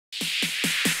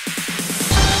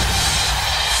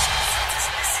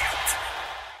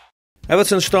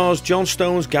Everton stars John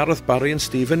Stones, Gareth Barry and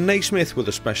Steven Naismith were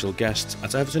the special guests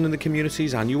at Everton in the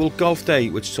Community's annual Golf Day,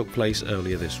 which took place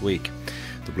earlier this week.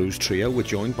 The Blues trio were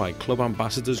joined by club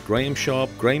ambassadors Graham Sharp,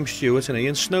 Graham Stewart and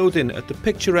Ian Snowdin at the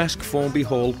picturesque Formby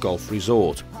Hall Golf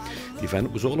Resort. The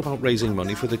event was all about raising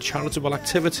money for the charitable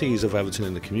activities of Everton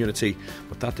in the Community,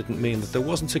 but that didn't mean that there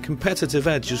wasn't a competitive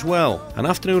edge as well. An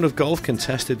afternoon of golf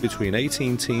contested between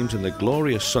 18 teams in the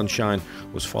glorious sunshine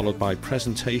was followed by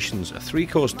presentations, a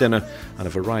three-course dinner and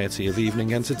a variety of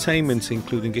evening entertainment,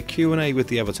 including a Q&A with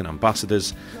the Everton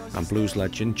ambassadors and Blues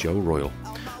legend Joe Royle.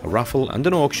 A raffle and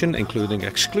an auction, including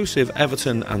exclusive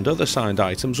Everton and other signed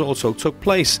items, also took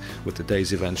place, with the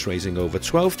day's events raising over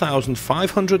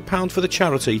 £12,500 for the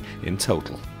charity in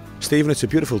total. Stephen, it's a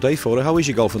beautiful day for you. How is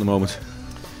your golf at the moment?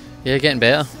 Yeah, getting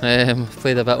better.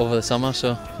 Played a bit over the summer,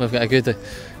 so we've got a good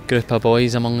group of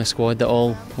boys among the squad that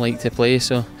all like to play.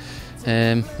 So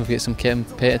we've got some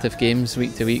competitive games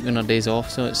week to week on our days off,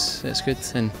 so it's good.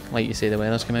 And like you say, the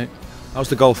weather's come out. How's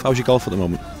the golf? How's your golf at the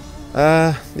moment?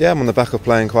 Yeah, I'm on the back of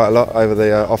playing quite a lot over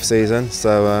the off season,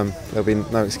 so there'll be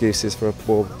no excuses for a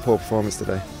poor performance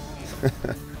today.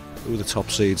 Who are the top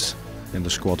seeds in the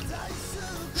squad?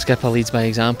 Skipper leads by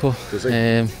example. Does he?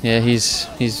 Yeah, he's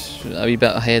a wee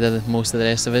bit ahead of most of the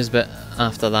rest of us, but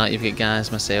after that you've got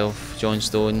guys, myself, John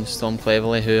Stones, Tom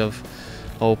Cleverley, who have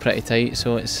all pretty tight,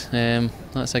 so it's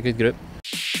that's a good group.